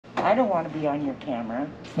I don't want to be on your camera.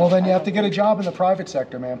 Well, then you have to get a job in the private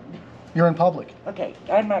sector, ma'am. You're in public. Okay,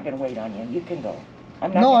 I'm not going to wait on you. You can go.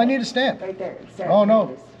 I'm not No, gonna, I need a stamp. Right there. Oh,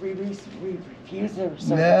 no. We refuse the service.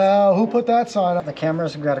 No, who put that sign up? The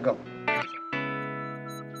cameras have got to go.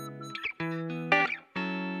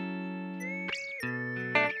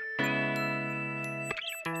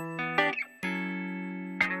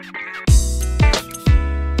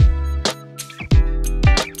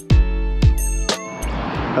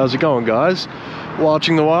 How's it going, guys?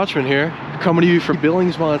 Watching the Watchman here, coming to you from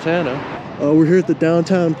Billings, Montana. We're here at the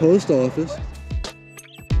downtown post office.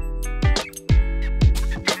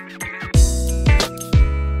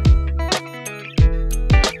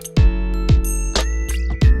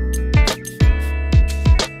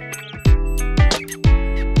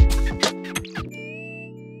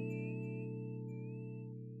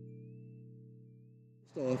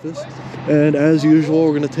 And as usual,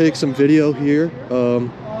 we're going to take some video here,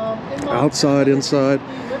 outside, inside,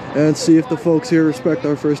 and see if the folks here respect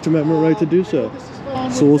our First Amendment right to do so.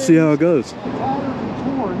 So we'll see how it goes.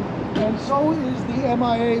 And so is the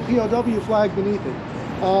MIA POW flag beneath it.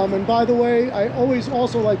 And by the way, I always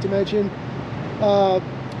also like to mention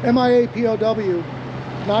MIA POW,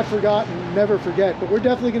 not forgotten, never forget. But we're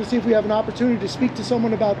definitely going to see if we have an opportunity to speak to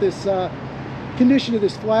someone about this condition of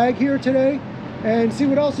this flag here today, and see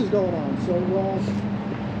what else is going on. So,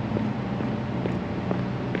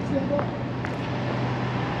 stand by.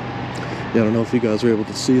 Yeah, I don't know if you guys were able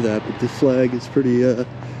to see that, but the flag is pretty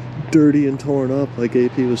dirty and torn up, like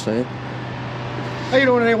AP was saying. How you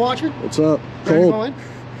doing today, Watchman? What's up? Ready to Cold. go in?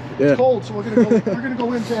 Yeah. It's cold, so we're gonna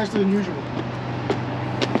go in faster than usual.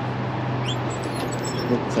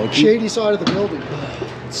 Thank you. Shady side of the building.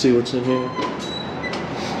 Let's see what's in here.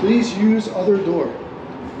 Please use other door.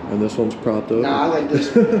 And this one's propped open. Nah, I like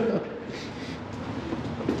this.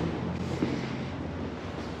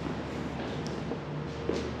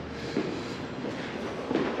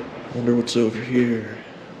 Wonder what's over here.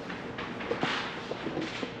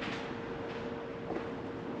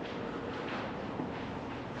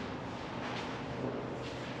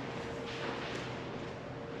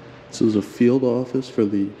 This is a field office for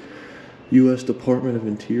the U.S. Department of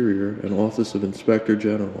Interior and Office of Inspector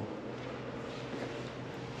General.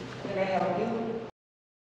 Can I help you?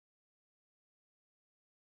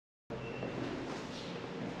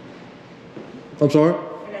 I'm sorry?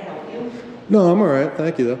 Can I help you? No, I'm all right.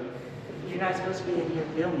 Thank you, though. You're not supposed to be in here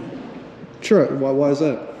filming. Sure. Why is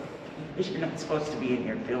that? You're not supposed to be in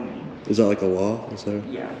here filming. Is that like a law? Is that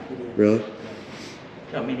Yeah, it is. really?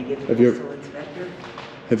 You want me to get the Have you postal inspector?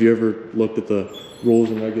 Have you ever looked at the rules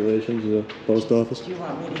and regulations of the post office? Do you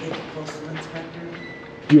want me to get the postal inspector?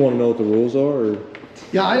 Do you want to know what the rules are, or?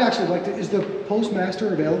 Yeah, I'd actually like to. Is the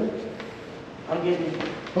Postmaster available? I'll get you.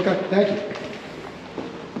 Okay, thank you.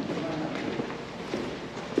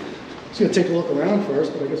 Just gonna take a look around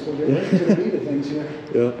first, but I guess we'll get right into the meat of things here.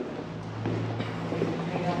 Yeah.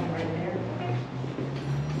 Hang on right there.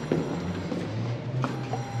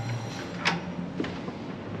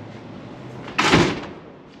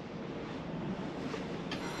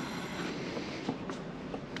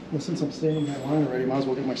 Well, since I'm standing in that line already, might as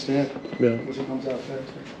well get my stamp. Yeah. Once it comes out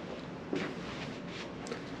fast.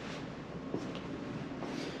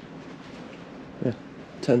 Yeah.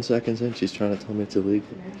 10 seconds in, she's trying to tell me it's illegal.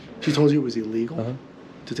 She told you it was illegal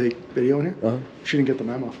to take video in here? She didn't get the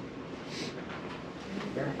memo.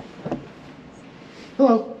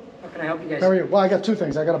 Hello. How can I help you guys? How are you? Well, I got two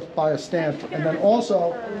things. I got to buy a stamp, and then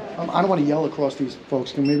also, I don't want to yell across these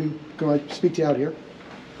folks. Can I speak to you out here?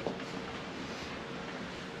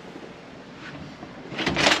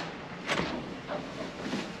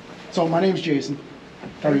 So my name's Jason.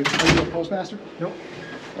 Are you a postmaster? Nope.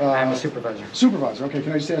 I'm a supervisor. Supervisor. Okay.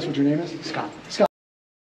 Can I just ask what your name is? Scott. Scott.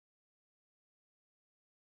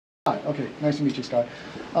 Okay. Nice to meet you, Scott.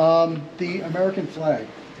 The American flag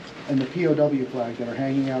and the POW flag that are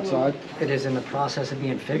hanging outside. It is in the process of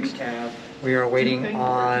being fixed. We are waiting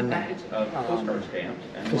on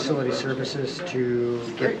facility services to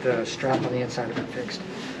get the strap on the inside of it fixed.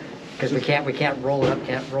 Because we can't roll it up,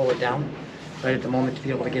 can't roll it down right at the moment to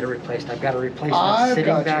be able to get it replaced. I've got a replacement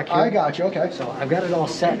sitting back here. I got you. Okay. So I've got it all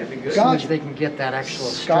set. As soon as they can get that actual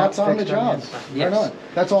strap Scott's on the fixed job. Yes. Right on.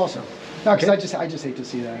 That's awesome. No, because I just hate to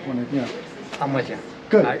see that when it, you know. I'm with you.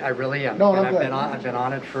 Good. I really am. No, and I'm glad. I've been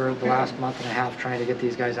on it for the last month and a half trying to get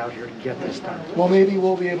these guys out here to get this done. Well, maybe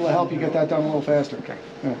we'll be able to help you get that done a little faster. Okay.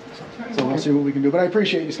 Yeah. So we'll see what we can do. But I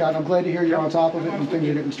appreciate you, Scott. And I'm glad to hear you're on top of it and things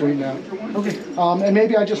are getting straightened out. Okay. And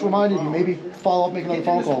maybe I just reminded you, maybe follow up, make another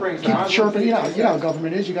phone call. Keep chirping. You know how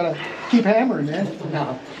government is. You got to keep hammering, man.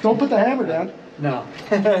 No. Don't put the hammer down. No.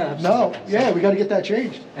 No, yeah, we got to get that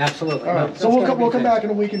changed. Absolutely. All No, right, so that's we'll gotta be come fixed. back in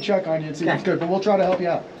a week and check on you and see if it's Okay. good, but we'll try to help you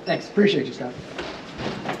out. Thanks. Appreciate you, Scott.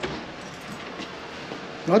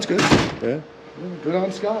 No, that's good. Yeah. Good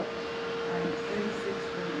on Scott.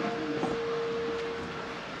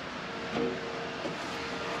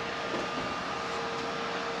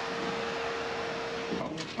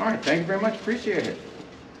 All right, thank you very much, appreciate it.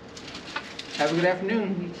 Have a good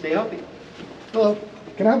afternoon, stay healthy. Hello,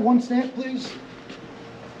 can I have one stamp, please?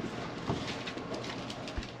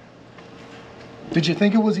 Did you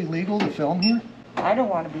think it was illegal to film here? I don't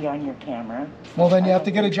want to be on your camera. Well, then you have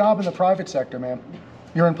to get a job in the private sector, ma'am.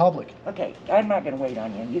 You're in public. Okay, I'm not going to wait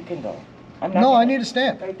on you. You can go. I'm not No, I gonna- need a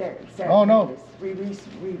stamp. Right there. Oh, no. We refuse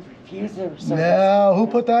the service. No, who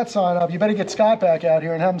put that sign up? You better get Scott back out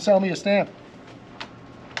here and have him sell me a stamp.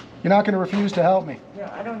 You're not going to refuse to help me. No,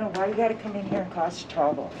 I don't know why you got to come in here and cause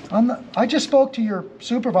trouble. I just spoke to your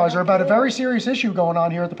supervisor about a very serious issue going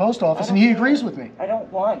on here at the post office, and he agrees with me. I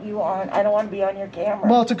don't want you on. I don't want to be on your camera.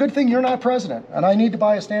 Well, it's a good thing you're not president, and I need to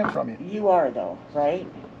buy a stamp from you. You are though, right?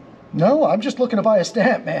 No, I'm just looking to buy a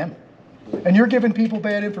stamp, ma'am. And you're giving people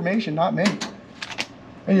bad information, not me.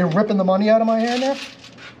 And you're ripping the money out of my hand now?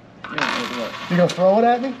 You're an idiot. You're going to throw it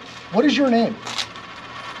at me? What is your name?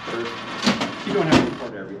 You don't have to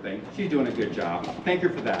report everything, she's doing a good job, thank her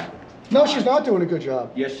for that. No, she's not doing a good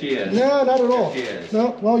job. Yes, she is. No, not at all. Yes, she is.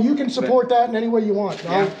 No, well, you can support that in any way you want.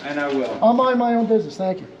 Yeah, and I will. I'll mind my own business,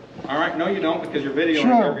 thank you. All right, no you don't, because you're videoing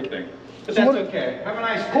Sure. everything. But So that's what- okay, have a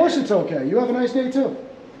nice day. Of course it's okay. You have a nice day too.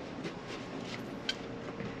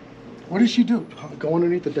 What did she do? Go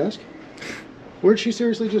underneath the desk? Where'd she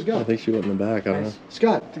seriously just go? I think she went in the back. I don't know.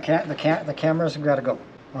 Scott. The cameras have got to go.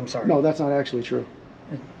 I'm sorry. No, that's not actually true.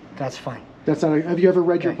 That's fine. That's not. Have you ever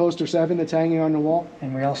read your Okay. poster 7 that's hanging on the wall?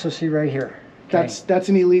 And we also see right here. okay? That's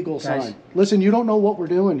an illegal Guys. sign. Listen, you don't know what we're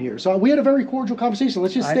doing here. So we had a very cordial conversation.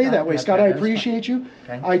 Let's just stay that way. Scott, I that's fine. appreciate you.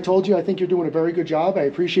 Okay. I told you I think you're doing a very good job. I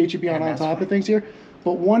appreciate you being And on that's top of fine. things here.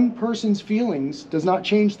 But one person's feelings does not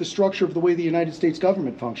change the structure of the way the United States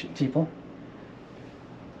government functions. People,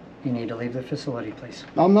 you need to leave the facility, please.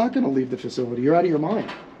 I'm not going to leave the facility. You're out of your mind.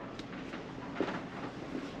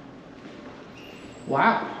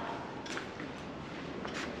 Wow.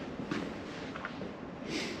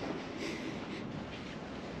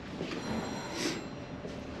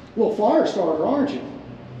 Well, fire starter, aren't you?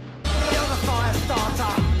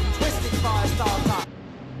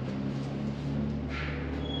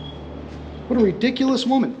 What a ridiculous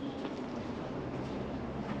woman.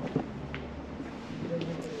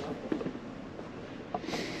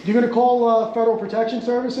 You gonna call Federal Protection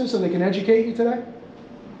Services so they can educate you today?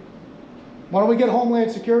 Why don't we get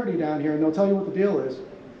Homeland Security down here and they'll tell you what the deal is.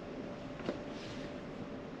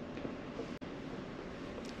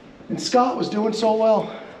 And Scott was doing so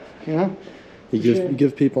well, you know? You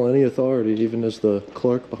give people any authority, even as the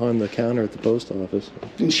clerk behind the counter at the post office.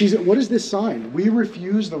 And she's, what is this sign? We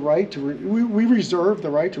refuse the right to, we reserve the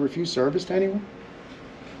right to refuse service to anyone?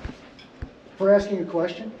 For asking a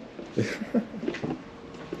question?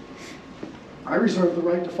 I reserve the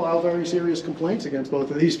right to file very serious complaints against both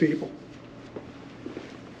of these people.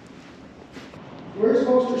 Where's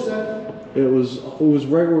poster 7? It was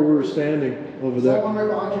right where we were standing over Is that there. one right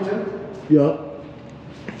behind you too? Yeah.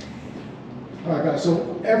 All right, guys,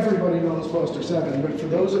 so everybody knows poster 7, but for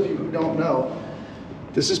those of you who don't know,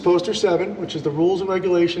 this is poster 7, which is the rules and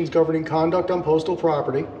regulations governing conduct on postal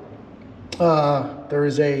property. There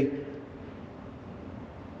is a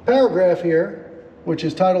paragraph here which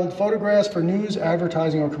is titled Photographs for News,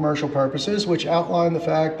 Advertising, or Commercial Purposes, which outline the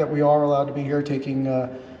fact that we are allowed to be here taking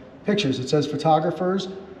pictures. It says photographs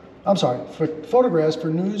for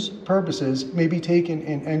news purposes may be taken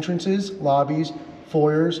in entrances, lobbies,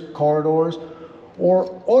 foyers, corridors, or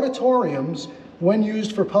auditoriums when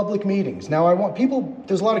used for public meetings. Now I want people,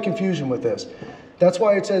 there's a lot of confusion with this. That's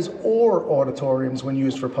why it says or auditoriums when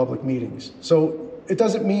used for public meetings. So it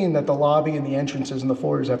doesn't mean that the lobby and the entrances and the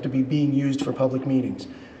foyers have to be being used for public meetings.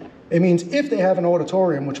 It means if they have an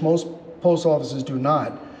auditorium, which most post offices do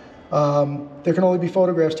not, there can only be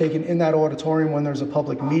photographs taken in that auditorium when there's a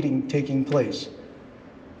public meeting taking place.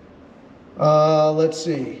 Let's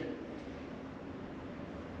see.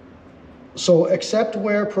 So except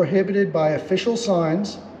where prohibited by official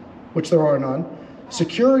signs, which there are none,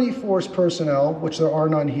 security force personnel, which there are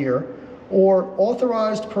none here, or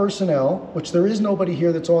authorized personnel, which there is nobody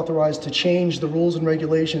here that's authorized to change the rules and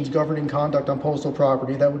regulations governing conduct on postal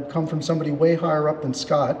property. That would come from somebody way higher up than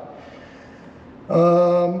Scott.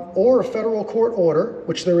 Or a federal court order,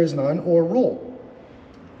 which there is none, or rule.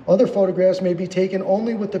 Other photographs may be taken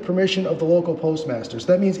only with the permission of the local postmaster. So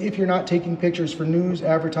that means if you're not taking pictures for news,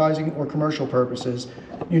 advertising, or commercial purposes,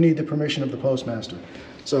 you need the permission of the postmaster.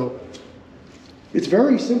 So it's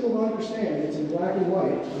very simple to understand. It's in black and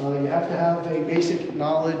white. You have to have a basic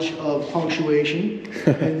knowledge of punctuation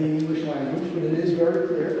in the English language, but it is very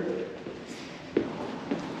clear.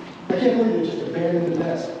 I can't believe they just abandoned the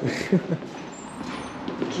desk.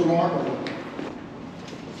 It's remarkable.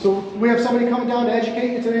 So we have somebody coming down to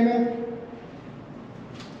educate you today, man?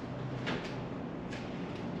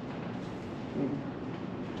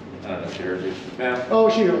 She heard you. Ma'am? Oh,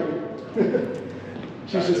 she heard me.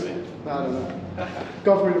 She's just, I don't know.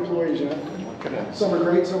 Government employees, you know? Some are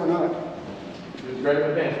great, some are not. She was great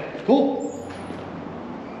with me. Cool.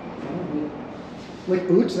 Like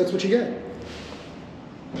boots, that's what you get.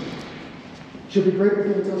 She'll be great with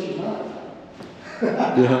you until she's not.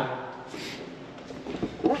 Yeah.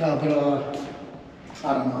 But I don't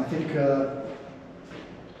know. I think,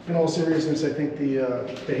 in all seriousness, I think the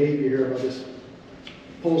behavior here of this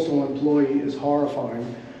postal employee is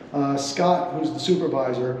horrifying. Scott, who's the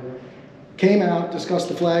supervisor, came out, discussed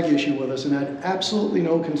the flag issue with us, and had absolutely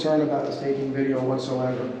no concern about us taking video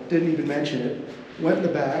whatsoever. Didn't even mention it. Went in the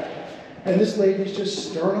back, and this lady's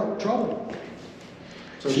just stirring up trouble.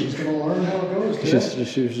 So she's going to learn how it goes.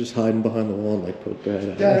 She was just hiding behind the wall and like poked her head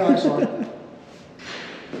out. Yeah, no, I saw it.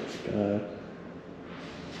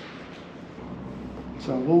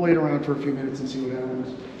 So we'll wait around for a few minutes and see what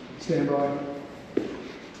happens. Stand by.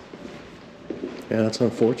 Yeah, that's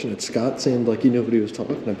unfortunate. Scott seemed like he knew what he was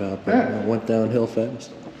talking about, but Yeah. went downhill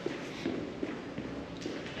fast.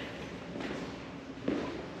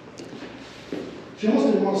 She almost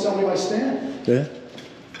didn't want to sell me my stamp. Yeah.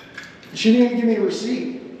 She didn't even give me a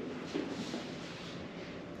receipt.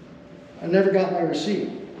 I never got my receipt.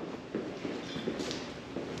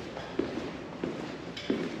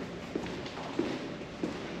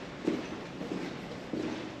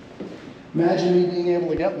 Imagine me being able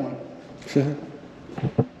to get one.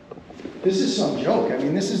 This is some joke. I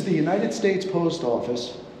mean, this is the United States Post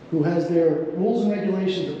Office, who has their rules and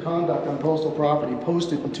regulations of conduct on postal property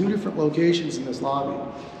posted in 2 different locations in this lobby.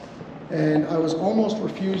 And I was almost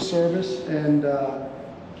refused service and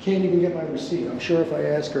can't even get my receipt. I'm sure if I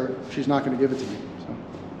ask her, she's not going to give it to me.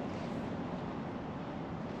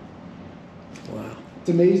 So. Wow. It's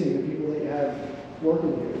amazing the people that you have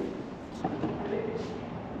working here.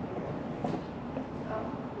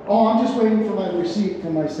 Oh, I'm just waiting for my receipt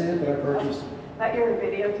from my stamp that I purchased. Thought you were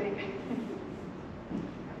videotaping.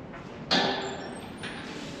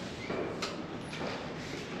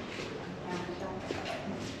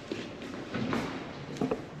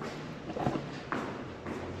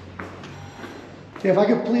 Yeah, if I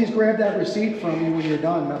could please grab that receipt from you when you're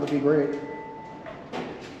done, that would be great.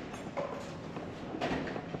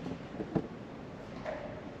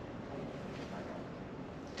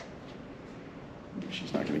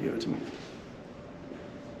 She's not going to give it to me.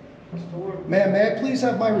 Ma'am, may I please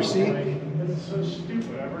have my receipt? This is so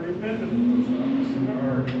stupid. I've already been to the post office and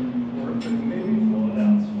already worked and made me fill it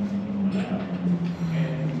out so I can fill it out.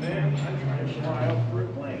 And then I tried to file for a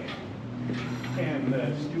claim. And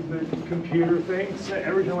the stupid computer thing said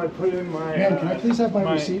every time I put in my... Ma'am, can I please have my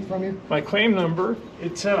receipt from you? My claim number,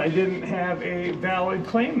 it said I didn't have a valid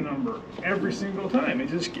claim number every single time.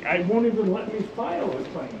 I won't even let me file a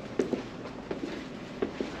claim.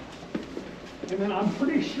 And then I'm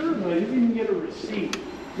pretty sure that I didn't even get a receipt.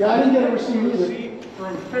 Yeah, I didn't get a receipt either. Receipt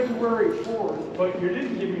from February 4th, but you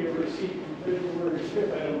didn't give me a receipt from February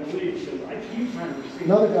 5th, I don't believe, because I keep my receipt.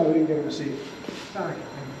 Another guy who didn't get a receipt. Sorry,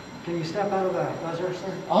 can you step out of the buzzer,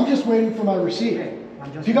 sir? I'm just waiting for my receipt. Okay,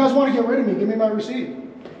 If you guys want to get rid of me, give me my receipt.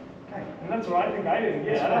 Okay. And that's what I think I didn't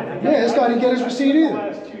get. I don't think Yeah, this guy didn't get his receipt The either.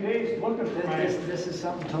 last 2 days looking for my, This is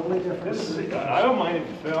something totally different. I don't mind if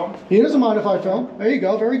you film. He doesn't mind if I film. There you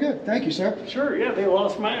go. Very good. Thank you, sir. Sure, yeah, they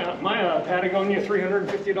lost my Patagonia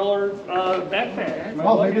 $350 backpack.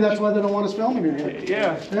 Oh, maybe that's why they don't want us filming in here.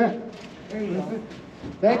 Yeah. Yeah.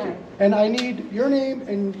 Thank you. And I need your name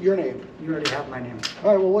and your name. You already have my name.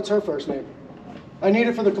 All right, well, what's her first name? I need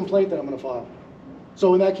it for the complaint that I'm going to file.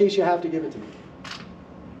 So in that case, you have to give it to me.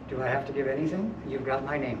 Do I have to give anything? You've got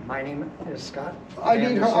my name. My name is Scott. I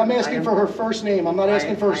need her. I'm asking for her first name. I'm not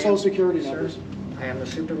asking for her social security numbers. I am the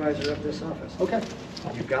supervisor of this office. Okay.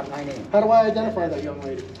 You've got my name. How do I identify that young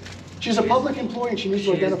lady? She's a public employee and she needs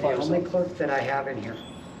to identify She is the only herself. clerk that I have in here.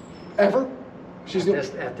 Ever? She's the,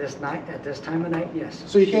 At this time of night, yes.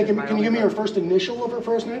 so you She can't is give me, my can you give only me her clerk. first initial of her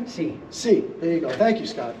first name? C. C. There you go. Thank you,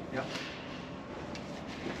 Scott. Yep.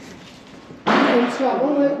 And Scott,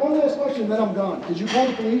 one last question, then I'm gone. Did you call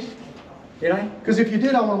the police? Did I? Because if you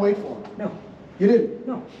did, I want to wait for them. No. You didn't?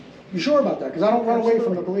 No, You sure about that? Because I don't run away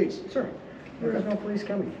from the police. sir, there is no police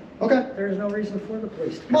coming. Okay. There is no reason for the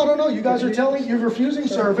police to come. No, no, no, you guys are telling, you're refusing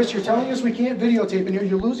service, you're telling us we can't videotape, and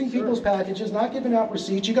you're losing people's packages, not giving out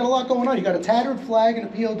receipts, you got a lot going on, you got a tattered flag and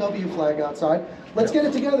a POW flag outside. Let's get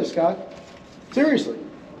it together, Scott. Seriously.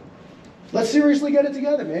 Let's seriously get it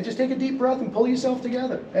together, man. Just take a deep breath and pull yourself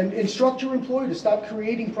together. And instruct your employee to stop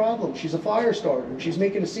creating problems. She's a fire starter, and she's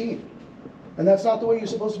making a scene. And that's not the way you're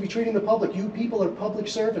supposed to be treating the public. You people are public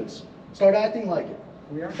servants. Start acting like it.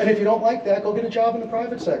 We are. And if you don't like that, go get a job in the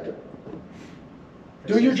private sector.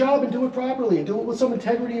 Do your job and do it properly, and do it with some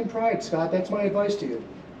integrity and pride, Scott. That's my advice to you.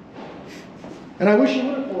 And I wish you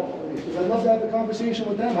would have called the police, because I'd love to have a conversation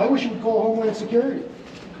with them. I wish you would call Homeland Security.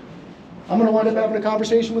 I'm going to wind up having a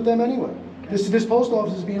conversation with them anyway. This post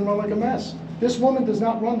office is being run like a mess. This woman does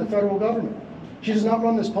not run the federal government. She does not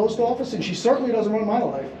run this post office, and she certainly doesn't run my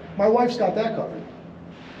life. My wife's got that covered.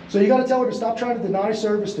 So you got to tell her to stop trying to deny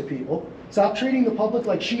service to people. Stop treating the public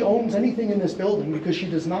like she owns anything in this building, because she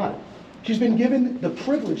does not. She's been given the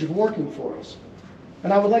privilege of working for us.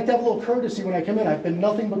 And I would like to have a little courtesy when I come in. I've been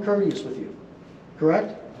nothing but courteous with you.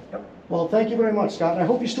 Correct? Yep. Well, thank you very much, Scott. And I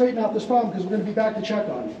hope you straighten out this problem, because we're going to be back to check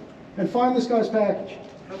on you. And find this guy's package.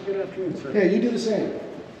 Have a good afternoon, sir. Yeah, you do the same.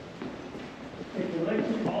 If you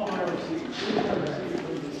like to all my receipts, here's my receipt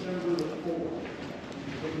for December the 4th.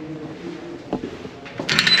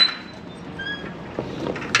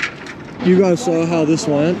 You guys saw how this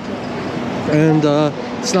went, and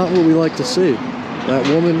it's not what we like to see. That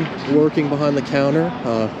woman working behind the counter,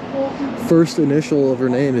 first initial of her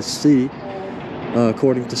name is C,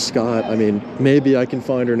 according to Scott. I mean, maybe I can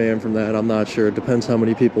find her name from that, I'm not sure. It depends how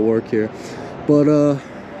many people work here. But,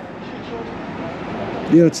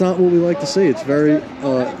 yeah, it's not what we like to see. It's very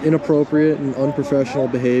inappropriate and unprofessional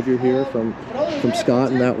behavior here from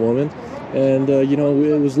Scott and that woman. And, you know,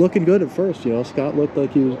 it was looking good at first. You know, Scott looked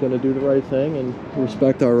like he was going to do the right thing and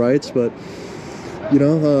respect our rights. But, you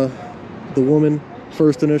know, the woman,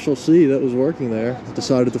 first initial C, that was working there,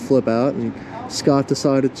 decided to flip out. And Scott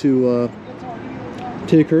decided to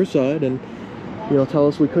take her side and, you know, tell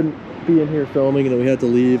us we couldn't be in here filming and that we had to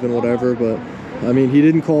leave and whatever. But, I mean, he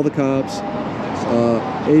didn't call the cops.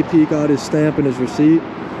 AP got his stamp and his receipt.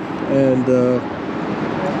 And,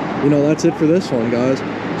 you know, that's it for this one, guys.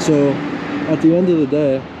 So, at the end of the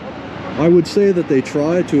day, I would say that they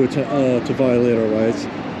tried to violate our rights.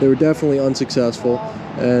 They were definitely unsuccessful,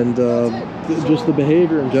 and just the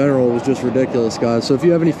behavior in general was just ridiculous, guys. So if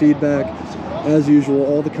you have any feedback, as usual,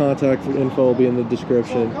 all the contact info will be in the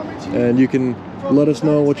description, and you can let us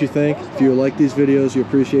know what you think. If you like these videos, you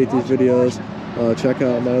appreciate these videos, check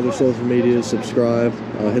out my other social medias, subscribe,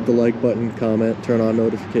 hit the like button, comment, turn on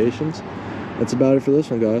notifications. That's about it for this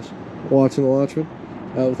one, guys. Watching the Watchman.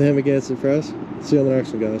 Out with Amagansett Press. See you on the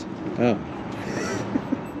next one, guys. Out.